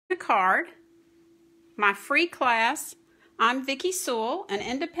A card, my free class. I'm Vicki Sewell, an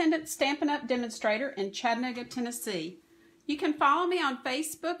independent Stampin' Up! Demonstrator in Chattanooga, Tennessee. You can follow me on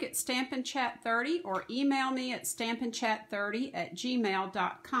Facebook at StampinChat30 or email me at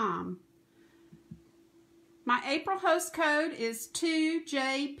StampinChat30@gmail.com. My April host code is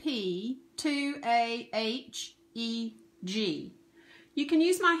 2JP2AHEG. You can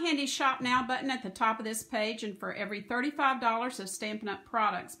use my handy Shop Now button at the top of this page, and for every $35 of Stampin' Up!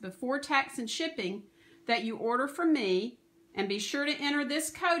 Products before tax and shipping that you order from me, and be sure to enter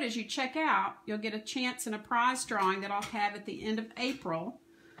this code as you check out, you'll get a chance in a prize drawing that I'll have at the end of April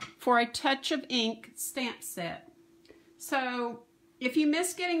for a Touch of Ink stamp set. So if you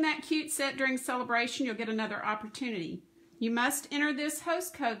miss getting that cute set during celebration, you'll get another opportunity. You must enter this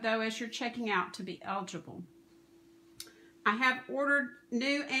host code, though, as you're checking out to be eligible. I have ordered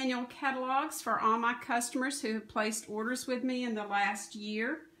new annual catalogs for all my customers who have placed orders with me in the last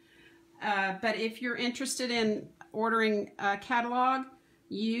year. But if you're interested in ordering a catalog,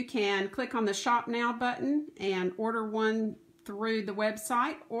 you can click on the Shop Now button and order one through the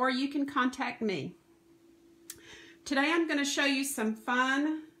website, or you can contact me. Today I'm going to show you some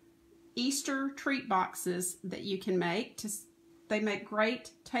fun Easter treat boxes that you can make. They make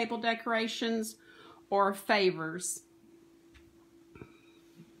great table decorations or favors.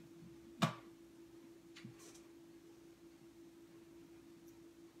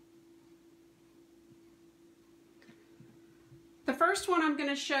 The first one I'm going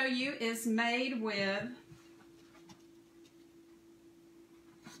to show you is made with,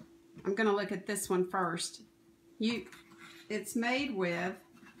 I'm going to look at this one first. It's made with,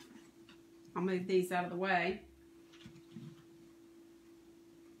 I'll move these out of the way.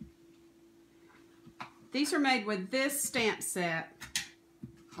 These are made with this stamp set,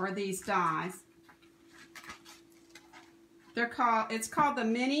 or these dies. It's called the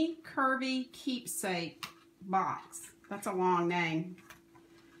Mini Curvy Keepsake Box. That's a long name.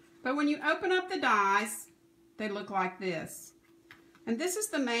 But when you open up the dies, they look like this. And this is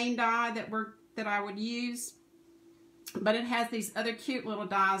the main die that I would use, but it has these other cute little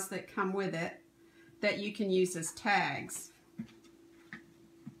dies that come with it that you can use as tags.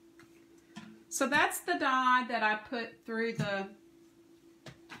 So that's the die that I put through the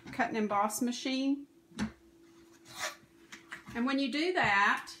cut and emboss machine. And when you do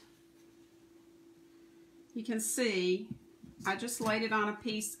that, you can see I just laid it on a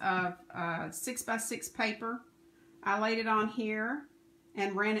piece of 6x6 paper. I laid it on here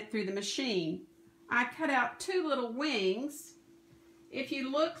and ran it through the machine. I cut out two little wings. If you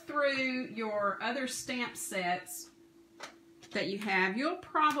look through your other stamp sets that you have, you'll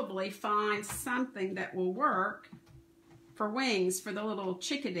probably find something that will work for wings for the little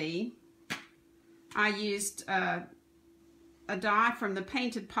chickadee. I used a die from the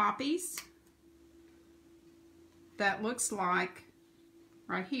Painted Poppies that looks like,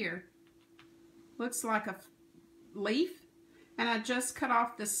 right here, looks like a leaf, and I just cut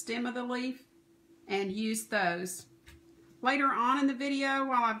off the stem of the leaf and used those. Later on in the video,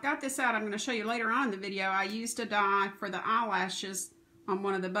 while I've got this out, I'm going to show you later on in the video, I used a die for the eyelashes on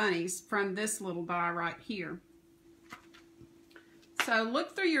one of the bunnies from this little die right here. So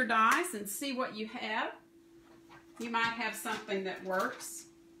look through your dies and see what you have. You might have something that works.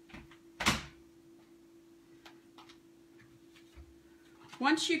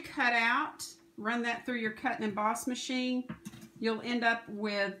 Once you cut out, run that through your cut and emboss machine, you'll end up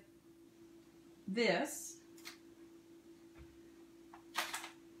with this.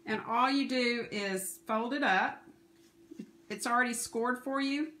 And all you do is fold it up. It's already scored for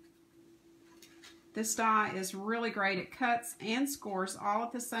you. This die is really great. It cuts and scores all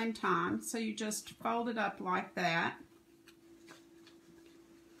at the same time. So you just fold it up like that.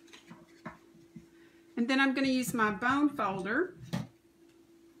 And then I'm going to use my bone folder.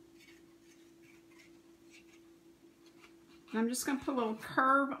 I'm just going to put a little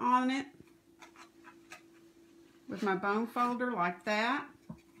curve on it with my bone folder like that.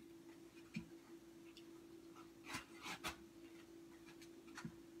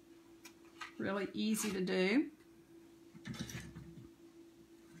 Really easy to do.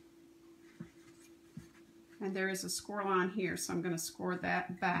 And there is a score line here, so I'm going to score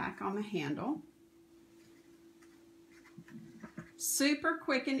that back on the handle. Super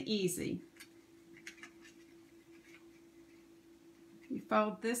quick and easy. You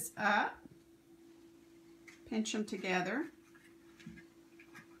fold this up, pinch them together,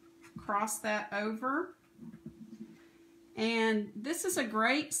 cross that over, and this is a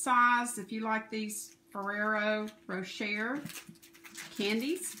great size if you like these Ferrero Rocher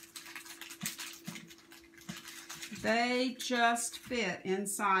candies. They just fit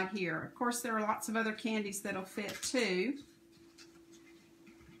inside here. Of course, there are lots of other candies that'll fit too.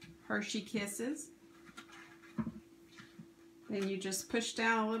 Hershey Kisses. Then you just push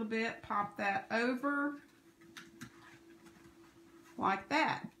down a little bit, pop that over like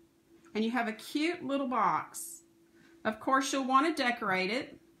that. And you have a cute little box. Of course, you'll want to decorate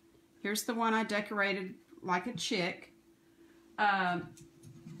it. Here's the one I decorated like a chick. Handy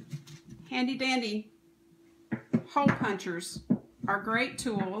dandy hole punchers are great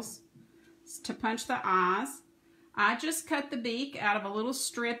tools to punch the eyes. I just cut the beak out of a little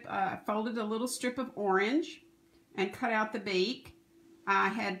strip, folded a little strip of orange and cut out the beak. I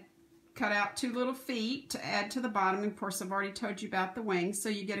had cut out 2 little feet to add to the bottom. Of course, I've already told you about the wings. So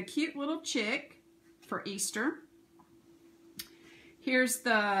you get a cute little chick for Easter. Here's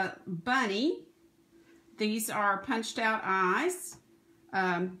the bunny. These are punched out eyes.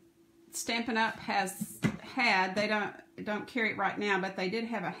 Stampin' Up they don't carry it right now, but they did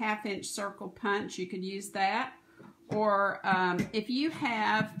have a 1/2 inch circle punch. You could use that. Or if you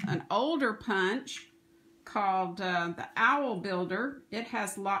have an older punch called the Owl Builder, it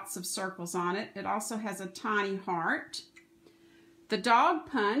has lots of circles on it. It also has a tiny heart. The dog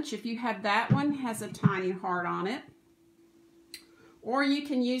punch, if you have that one, has a tiny heart on it. Or you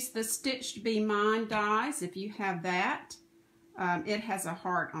can use the Stitched Be Mine dies if you have that. It has a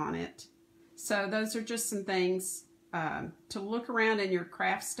heart on it. So those are just some things to look around in your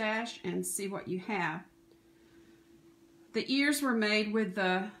craft stash and see what you have. The ears were made with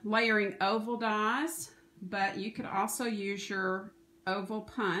the layering oval dies, but you could also use your oval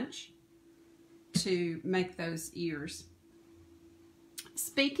punch to make those ears.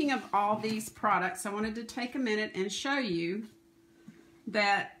 Speaking of all these products, I wanted to take a minute and show you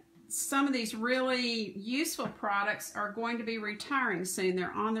that some of these really useful products are going to be retiring soon.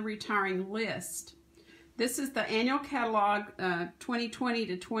 They're on the retiring list. This is the annual catalog 2020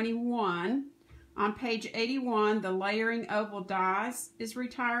 to 21. On page 81, the layering oval dies is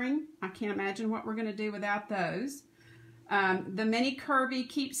retiring. I can't imagine what we're going to do without those. The mini curvy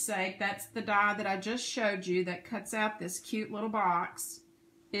keepsake, that's the die that I just showed you that cuts out this cute little box,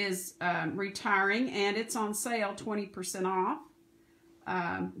 is retiring, and it's on sale 20% off.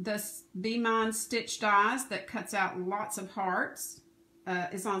 The Be Mine stitch dies that cuts out lots of hearts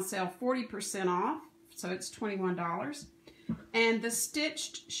is on sale 40% off, so it's $21. And the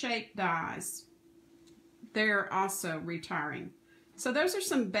stitched shape dies, they're also retiring. So those are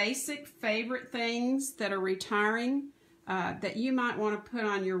some basic favorite things that are retiring that you might want to put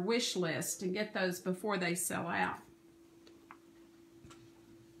on your wish list and get those before they sell out.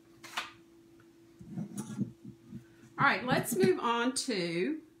 All right, let's move on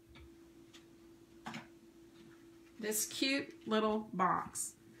to this cute little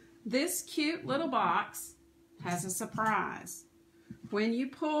box. This cute little box has a surprise. When you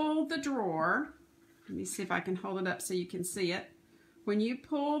pull the drawer, let me see if I can hold it up so you can see it. When you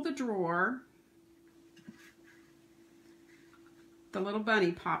pull the drawer, the little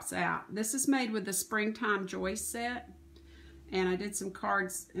bunny pops out. This is made with the Springtime Joy set, and I did some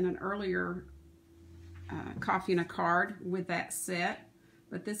cards in an earlier Coffee and a Card with that set,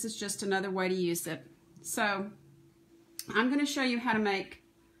 but this is just another way to use it. So I'm going to show you how to make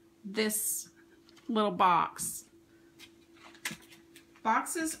this little box.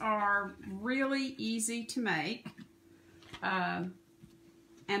 Boxes are really easy to make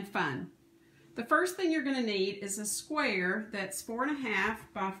and fun. The first thing you're going to need is a square that's 4.5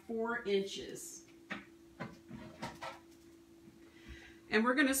 by 4 inches. And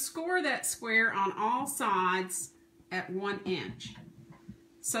we're going to score that square on all sides at 1 inch.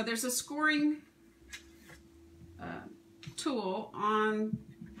 So there's a scoring tool on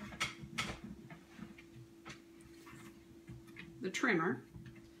the trimmer,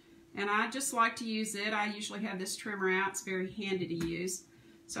 and I just like to use it. I usually have this trimmer out. It's very handy to use.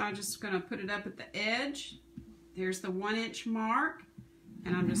 So I'm just going to put it up at the edge. There's the 1 inch mark,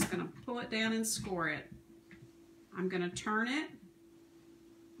 and I'm just going to pull it down and score it. I'm going to turn it.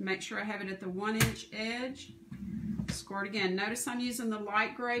 Make sure I have it at the 1 inch edge. Score it again. Notice I'm using the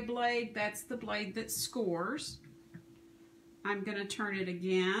light gray blade. That's the blade that scores. I'm going to turn it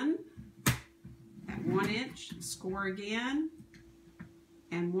again at 1 inch. Score again.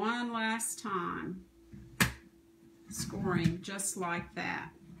 And one last time. Scoring just like that.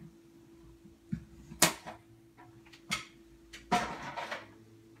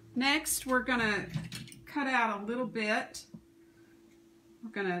 Next, we're going to cut out a little bit. We're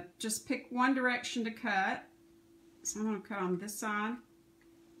going to just pick one direction to cut. So I'm going to cut on this side.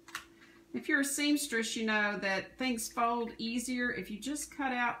 If you're a seamstress, you know that things fold easier if you just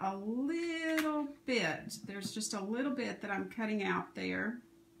cut out a little bit. There's just a little bit that I'm cutting out there.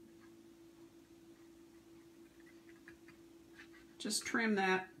 Just trim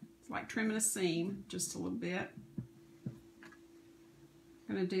that. It's like trimming a seam, just a little bit.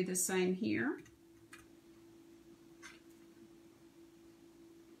 I'm going to do the same here.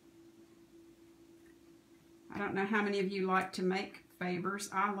 I don't know how many of you like to make favors.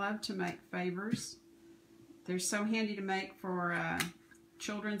 I love to make favors. They're so handy to make for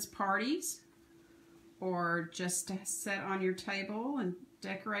children's parties, or just to set on your table and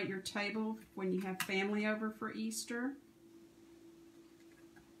decorate your table when you have family over for Easter.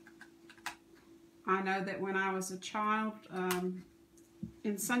 I know that when I was a child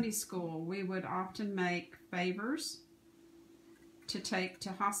in Sunday school, we would often make favors to take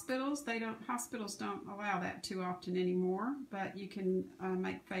to hospitals. Hospitals don't allow that too often anymore, but you can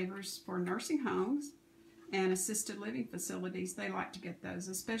make favors for nursing homes and assisted living facilities. They like to get those,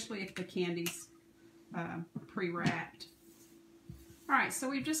 especially if the candy's pre-wrapped. All right, so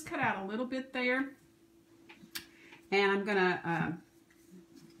we've just cut out a little bit there, and I'm gonna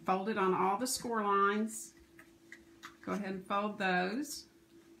fold it on all the score lines. Go ahead and fold those.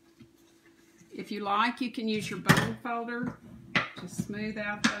 If you like, you can use your bone folder to smooth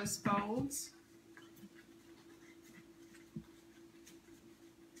out those folds.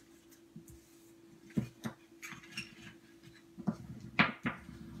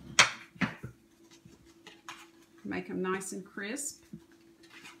 Make them nice and crisp.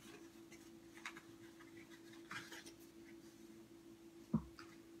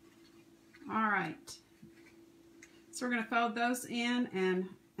 All right. So we're going to fold those in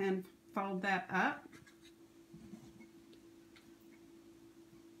and fold that up.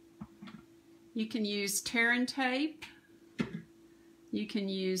 You can use tear and tape. You can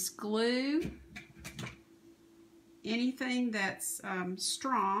use glue. Anything that's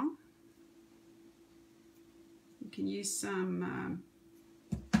strong. You can use some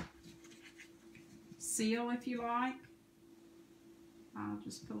seal if you like. I'll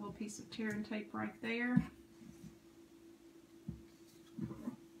just put a little piece of tear and tape right there.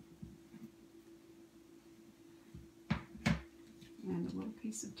 And a little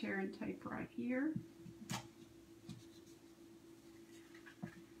piece of tear and tape right here.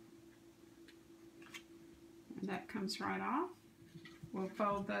 And that comes right off. We'll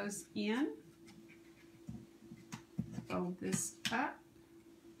fold those in. Fold this up.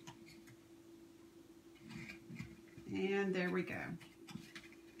 And there we go.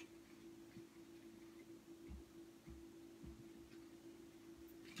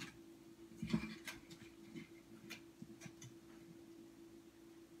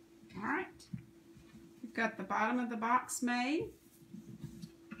 All right. We've got the bottom of the box made.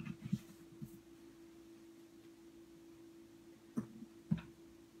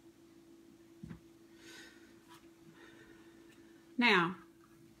 Now,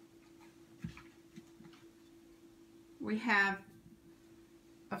 we have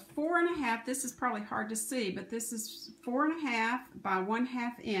a 4.5, this is probably hard to see, but this is 4.5 by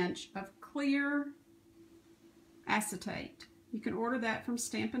 1/2 inch of clear acetate. You can order that from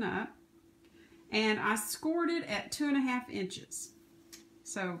Stampin' Up. And I scored it at 2.5 inches.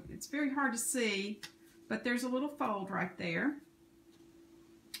 So it's very hard to see, but there's a little fold right there.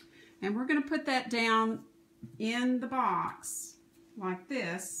 And we're going to put that down in the box like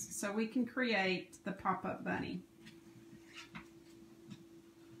this so we can create the pop-up bunny.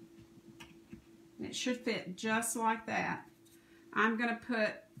 And it should fit just like that. I'm going to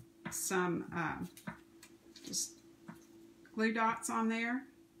put some just glue dots on there.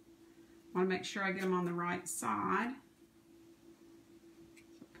 I want to make sure I get them on the right side.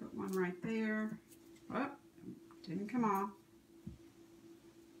 So put one right there. Oh, didn't come off.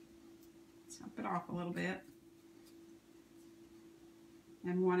 Let's help it off a little bit.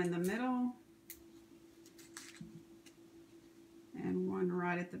 And one in the middle. And one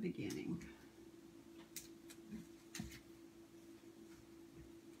right at the beginning.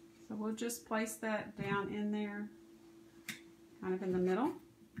 So we'll just place that down in there, kind of in the middle,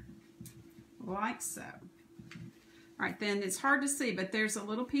 like so. All right, then it's hard to see, but there's a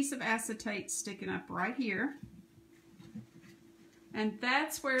little piece of acetate sticking up right here. And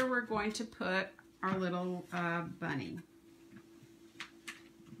that's where we're going to put our little bunny.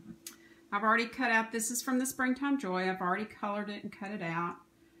 I've already cut out, this is from the Springtime Joy. I've already colored it and cut it out.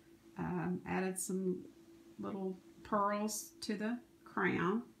 Added some little pearls to the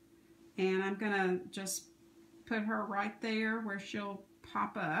crown. And I'm going to just put her right there where she'll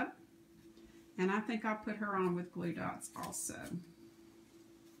pop up. And I think I'll put her on with glue dots also.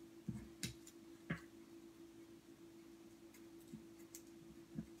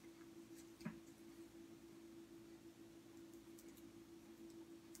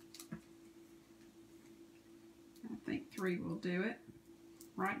 3 will do it.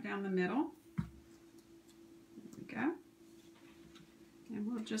 Right down the middle. There we go. And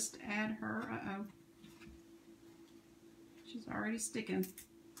we'll just add her. Uh-oh. She's already sticking.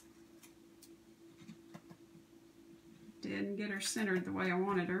 Didn't get her centered the way I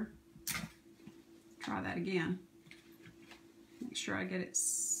wanted her. Try that again. Make sure I get it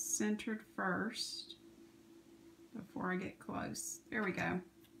centered first before I get close. There we go.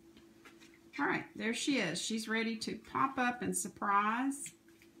 All right, there she is. She's ready to pop up and surprise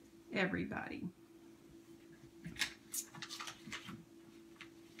everybody.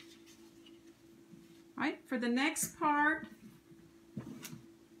 All right, for the next part,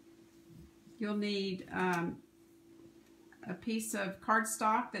 you'll need a piece of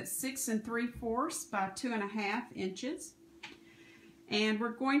cardstock that's 6 3/4 by 2.5 inches. And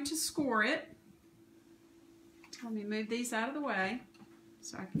we're going to score it. Let me move these out of the way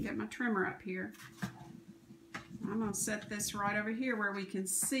so I can get my trimmer up here. I'm going to set this right over here where we can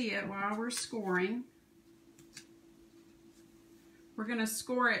see it while we're scoring. We're going to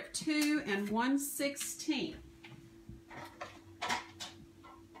score it 2 1/16.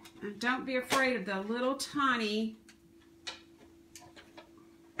 And don't be afraid of the little tiny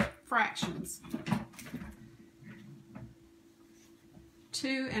fractions.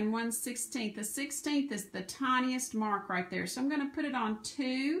 2 1/16. The 16th is the tiniest mark right there. So I'm going to put it on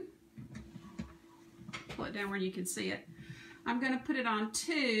 2. Pull it down where you can see it. I'm going to put it on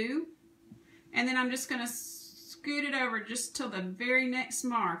 2, and then I'm just going to scoot it over just till the very next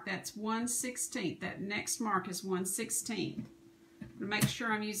mark. That's 1/16. That next mark is 1/16. Make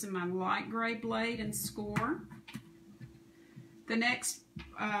sure I'm using my light gray blade and score. The next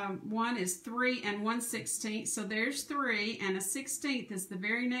one is 3 1/16. So there's 3, and a 16th is the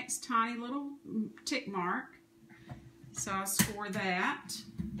very next tiny little tick mark. So I'll score that.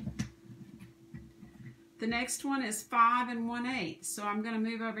 The next one is 5 1/8. So I'm going to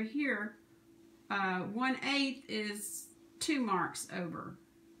move over here. 1/8 is 2 marks over.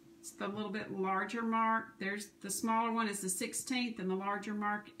 It's the little bit larger mark. There's the smaller one is the 16th, and the larger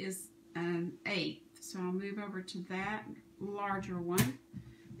mark is an 8th. So I'll move over to that larger one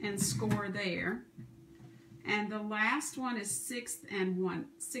and score there. And the last one is 6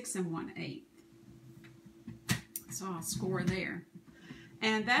 1/8. So I'll score there.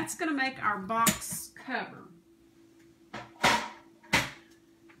 And that's going to make our box cover.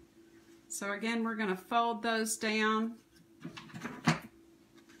 So again, we're going to fold those down.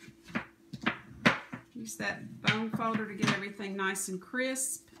 Use that bone folder to get everything nice and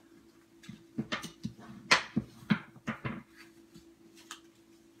crisp.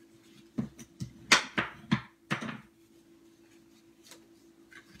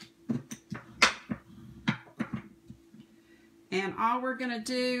 And all we're going to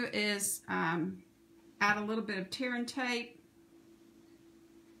do is add a little bit of tear and tape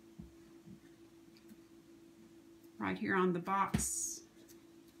right here on the box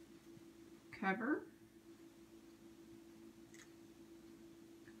cover.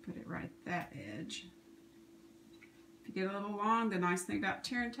 Put it right at that edge. If you get a little long, the nice thing about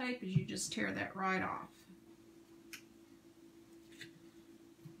tear and tape is you just tear that right off.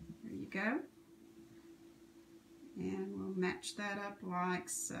 There you go. And we'll match that up like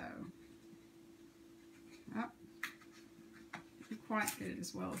so. Oh, didn't quite get it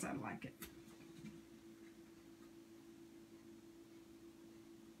as well as I'd like it.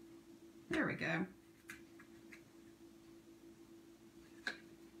 There we go.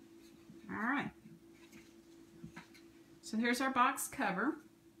 All right. So here's our box cover.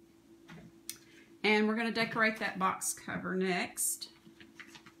 And we're going to decorate that box cover next.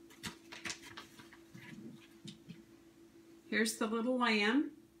 Here's the little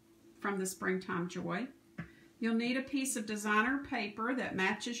lamb from the Springtime Joy. You'll need a piece of designer paper that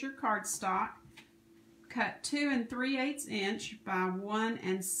matches your cardstock. Cut 2 3/8 inch by 1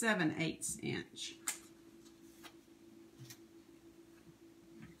 7/8 inch.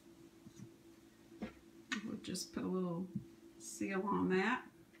 We'll just put a little seal on that.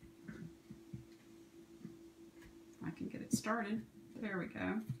 I can get it started. There we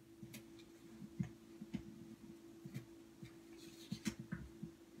go.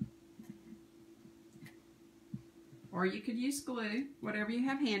 Or you could use glue, whatever you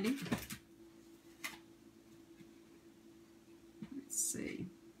have handy. Let's see.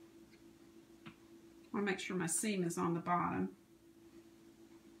 I want to make sure my seam is on the bottom.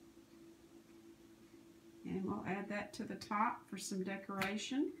 And we'll add that to the top for some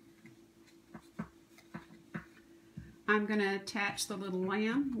decoration. I'm going to attach the little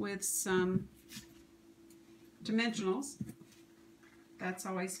lamb with some dimensionals. That's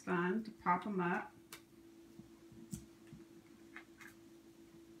always fun to pop them up.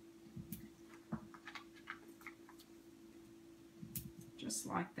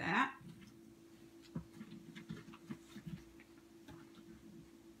 like that.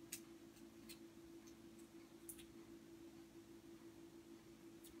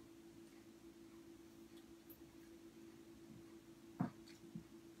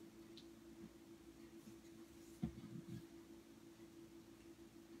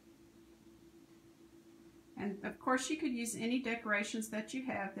 And of course you could use any decorations that you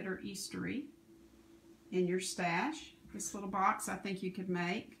have that are Eastery in your stash. This little box I think you could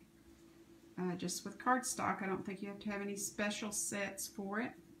make just with cardstock. I don't think you have to have any special sets for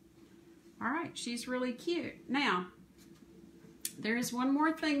it. Alright, she's really cute. Now, there is one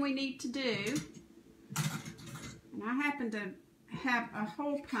more thing we need to do. And I happen to have a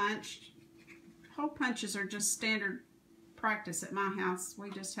hole punched. Hole punches are just standard practice at my house. We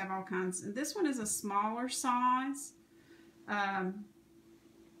just have all kinds. And this one is a smaller size. And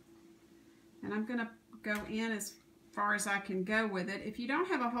I'm going to go in as far as I can go with it. If you don't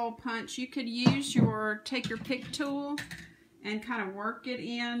have a hole punch, you could use take your pick tool and kind of work it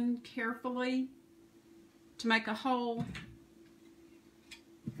in carefully to make a hole.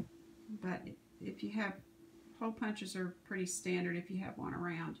 But if you have hole punches are pretty standard. If you have one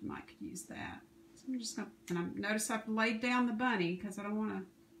around, you might could use that. So I'm just going to, and notice I've laid down the bunny because I don't want to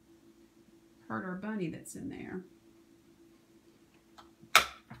hurt our bunny that's in there.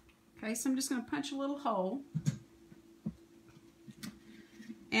 Okay, so I'm just going to punch a little hole.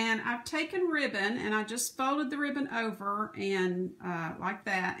 And I've taken ribbon and I just folded the ribbon over and like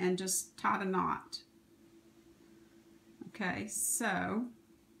that and just tied a knot. Okay, so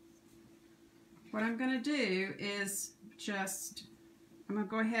what I'm going to do is just, I'm going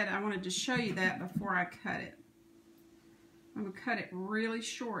to go ahead, I wanted to show you that before I cut it. I'm going to cut it really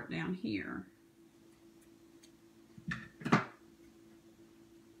short down here.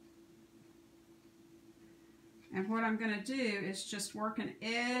 And what I'm going to do is just work an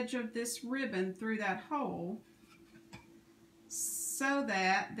edge of this ribbon through that hole so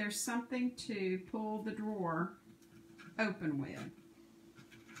that there's something to pull the drawer open with.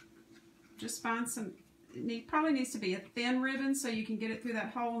 Just find some, it probably needs to be a thin ribbon so you can get it through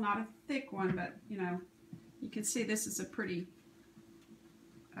that hole, not a thick one, but you know, you can see this is a pretty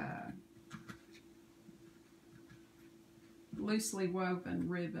loosely woven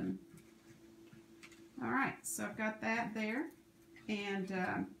ribbon. Alright, so I've got that there, and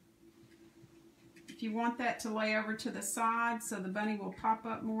if you want that to lay over to the side so the bunny will pop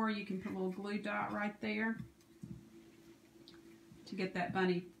up more, you can put a little glue dot right there to get that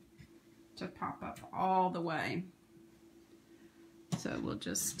bunny to pop up all the way. So we'll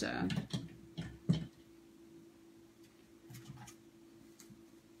just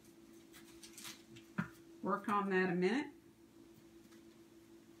work on that a minute.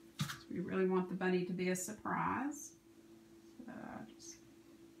 We really want the bunny to be a surprise. So just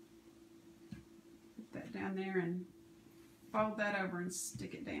put that down there and fold that over and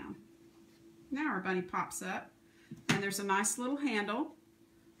stick it down. Now our bunny pops up and there's a nice little handle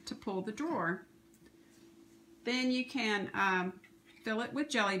to pull the drawer. Then you can fill it with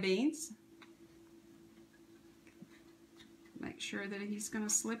jelly beans. Make sure that he's going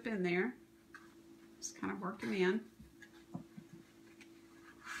to slip in there. Just kind of work him in.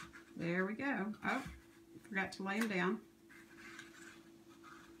 There we go. Oh, forgot to lay him down.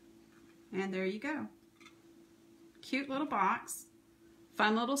 And there you go. Cute little box.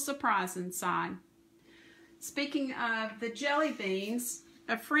 Fun little surprise inside. Speaking of the jelly beans,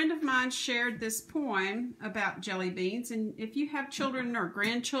 a friend of mine shared this poem about jelly beans, and if you have children or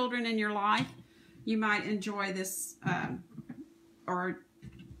grandchildren in your life, you might enjoy this, or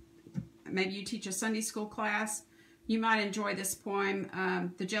maybe you teach a Sunday school class. You might enjoy this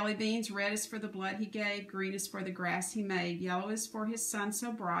poem. The jelly beans, red is for the blood he gave, green is for the grass he made, yellow is for his sun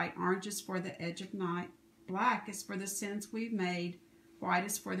so bright, orange is for the edge of night, black is for the sins we've made, white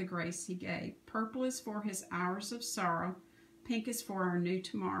is for the grace he gave, purple is for his hours of sorrow, pink is for our new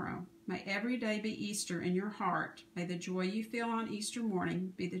tomorrow. May every day be Easter in your heart. May the joy you feel on Easter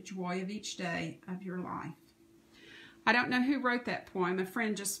morning be the joy of each day of your life. I don't know who wrote that poem. A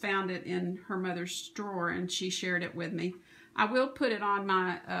friend just found it in her mother's drawer and she shared it with me. I will put it on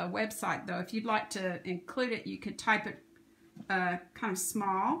my website though. If you'd like to include it, you could type it kind of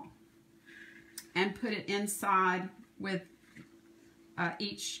small and put it inside with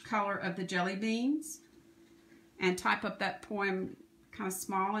each color of the jelly beans and type up that poem kind of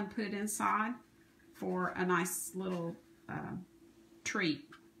small and put it inside for a nice little treat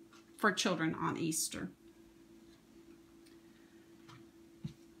for children on Easter.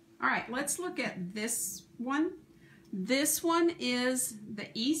 All right, let's look at this one. This one is the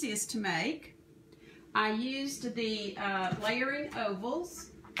easiest to make. I used the layering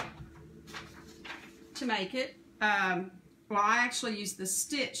ovals to make it. Well, I actually used the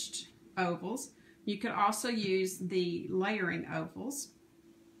stitched ovals. You could also use the layering ovals.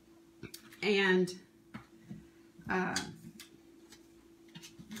 And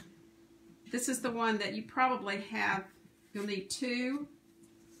this is the one that you probably have. You'll need 2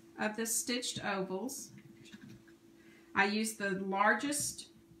 of the stitched ovals. I used the largest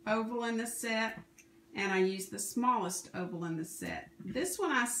oval in the set, and I used the smallest oval in the set. This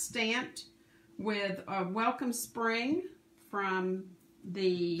one I stamped with a Welcome Spring from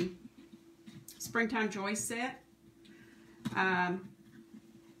the Springtime Joy set. I'm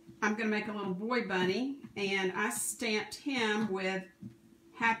going to make a little boy bunny, and I stamped him with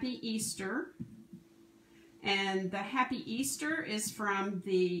Happy Easter. And the Happy Easter is from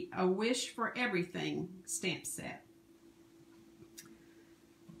the A Wish for Everything stamp set.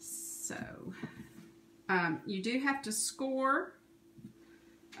 So, you do have to score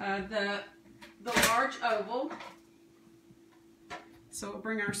the large oval. So we'll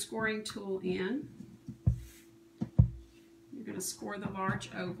bring our scoring tool in. You're going to score the large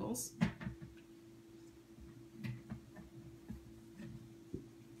ovals.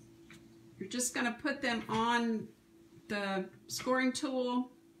 You're just going to put them on the scoring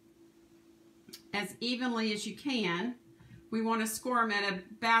tool as evenly as you can. We want to score them at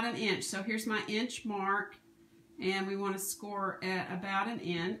about 1 inch. So here's my inch mark, and we want to score at about 1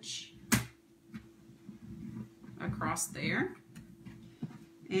 inch across there.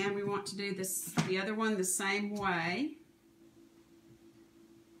 And we want to do this, the other one the same way.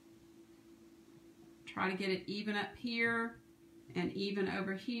 Try to get it even up here and even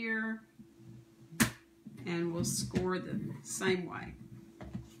over here. And we'll score the same way.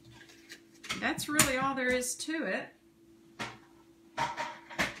 That's really all there is to it.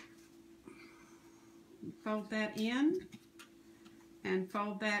 Fold that in and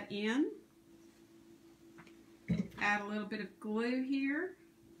fold that in. Add a little bit of glue here,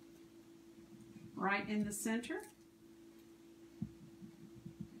 right in the center.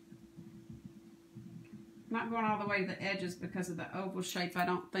 I'm not going all the way to the edges because of the oval shape. I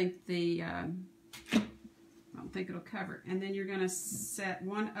don't think it'll cover it. And then you're going to set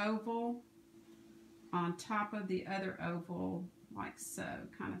one oval on top of the other oval, like so,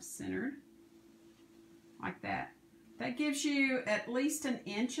 kind of centered, like that. That gives you at least 1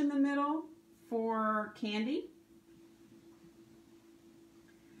 inch in the middle for candy.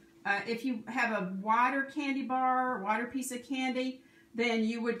 If you have a wider candy bar, wider piece of candy, then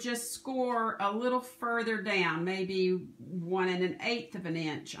you would just score a little further down, maybe 1 1/8 of an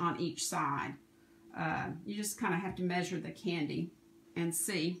inch on each side. You just kind of have to measure the candy and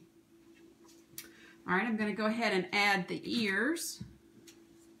see. All right, I'm going to go ahead and add the ears.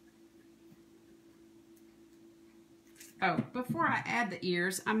 Oh, before I add the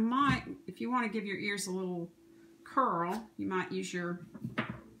ears, I might, if you want to give your ears a little curl, you might use your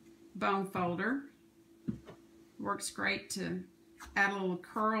bone folder. Works great to add a little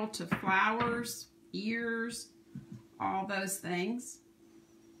curl to flowers, ears, all those things.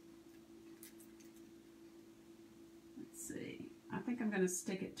 Let's see. I think I'm going to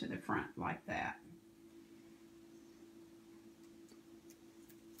stick it to the front like that.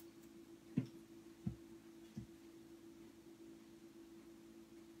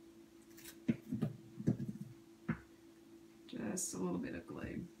 Just a little bit of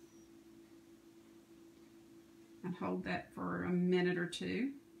glue. And hold that for a minute or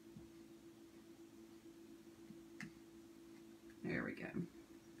two. There we go.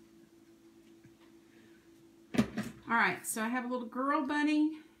 All right, so I have a little girl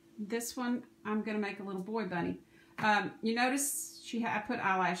bunny. This one, I'm going to make a little boy bunny. You notice I put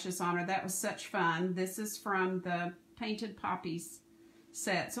eyelashes on her. That was such fun. This is from the Painted Poppies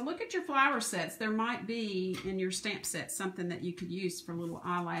set. So look at your flower sets. There might be in your stamp set something that you could use for little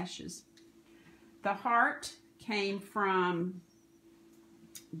eyelashes. The heart came from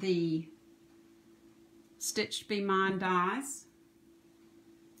the Stitched Be Mine dies.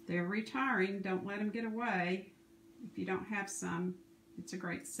 They're retiring. Don't let them get away. If you don't have some, it's a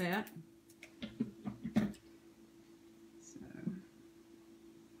great set. So,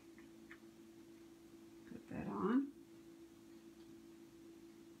 put that on.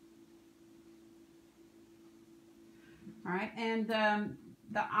 All right, and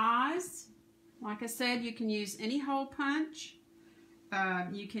the eyes, like I said, you can use any hole punch.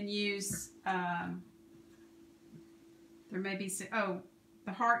 You can use, there may be, oh,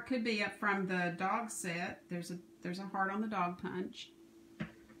 the heart could be up from the dog set. There's a heart on the dog punch.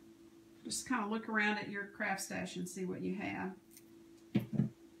 Just kind of look around at your craft stash and see what you have.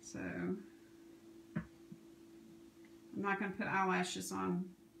 So, I'm not going to put eyelashes on,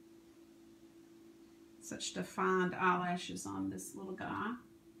 such defined eyelashes on this little guy.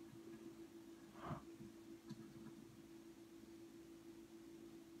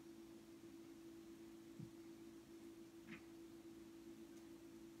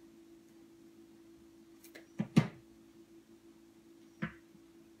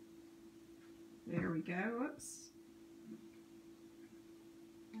 There we go. Whoops.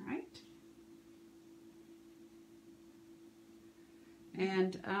 All right.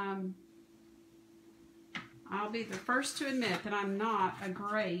 And I'll be the first to admit that I'm not a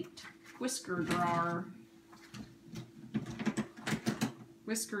great whisker drawer.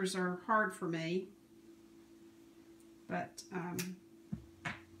 Whiskers are hard for me, but I'm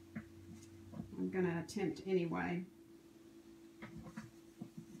going to attempt anyway.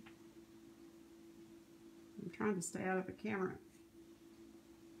 I'm trying to stay out of the camera.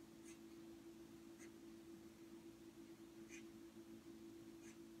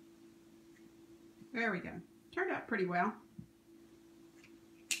 There we go. Turned out pretty well.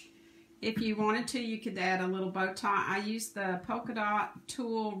 If you wanted to, you could add a little bow tie. I used the polka dot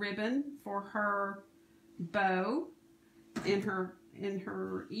tulle ribbon for her bow in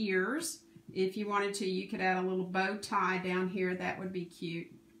her ears. If you wanted to, you could add a little bow tie down here. That would be cute.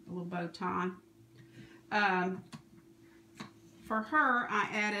 A little bow tie. For her, I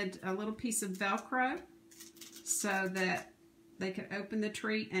added a little piece of Velcro so that they could open the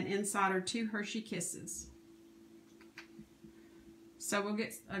treat, and inside are 2 Hershey Kisses. So we'll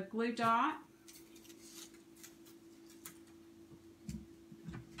get a glue dot.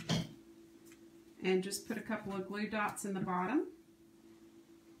 And just put a couple of glue dots in the bottom.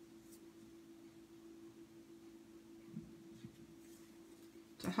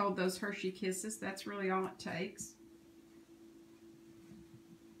 To hold those Hershey Kisses. That's really all it takes.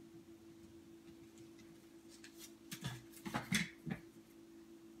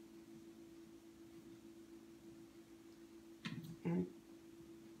 And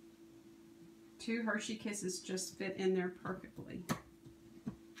 2 Hershey Kisses just fit in there perfectly.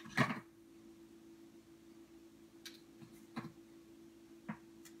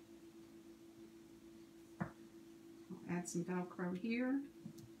 I'll add some Velcro here.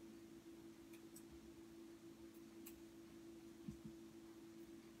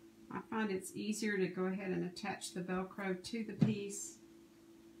 I find it's easier to go ahead and attach the Velcro to the piece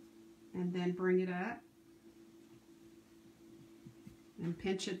and then bring it up and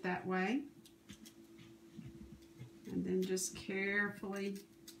pinch it that way, and then just carefully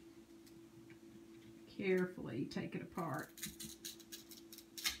take it apart.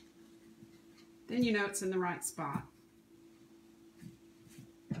 Then you know it's in the right spot.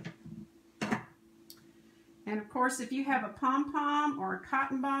 And of course, if you have a pom-pom or a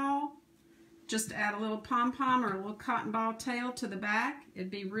cotton ball, just add a little pom-pom or a little cotton ball tail to the back. It'd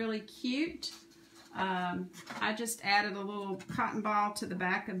be really cute. I just added a little cotton ball to the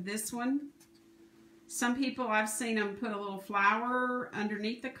back of this one. Some people, I've seen them put a little flower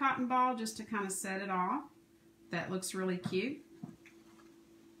underneath the cotton ball just to kind of set it off. That looks really cute.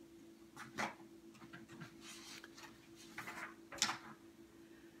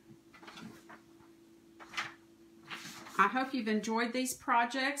 I hope you've enjoyed these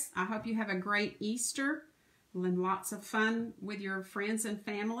projects. I hope you have a great Easter and lots of fun with your friends and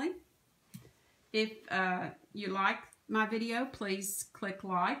family. If you like my video, please click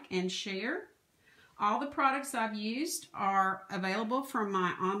like and share. All the products I've used are available from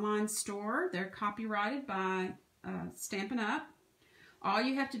my online store. They're copyrighted by Stampin Up. All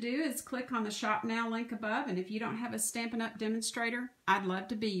you have to do is click on the Shop Now link above, and if you don't have a Stampin Up demonstrator, I'd love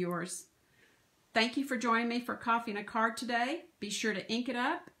to be yours. Thank you for joining me for Coffee and a Card today. Be sure to ink it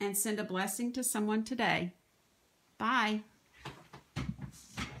up and send a blessing to someone today. Bye.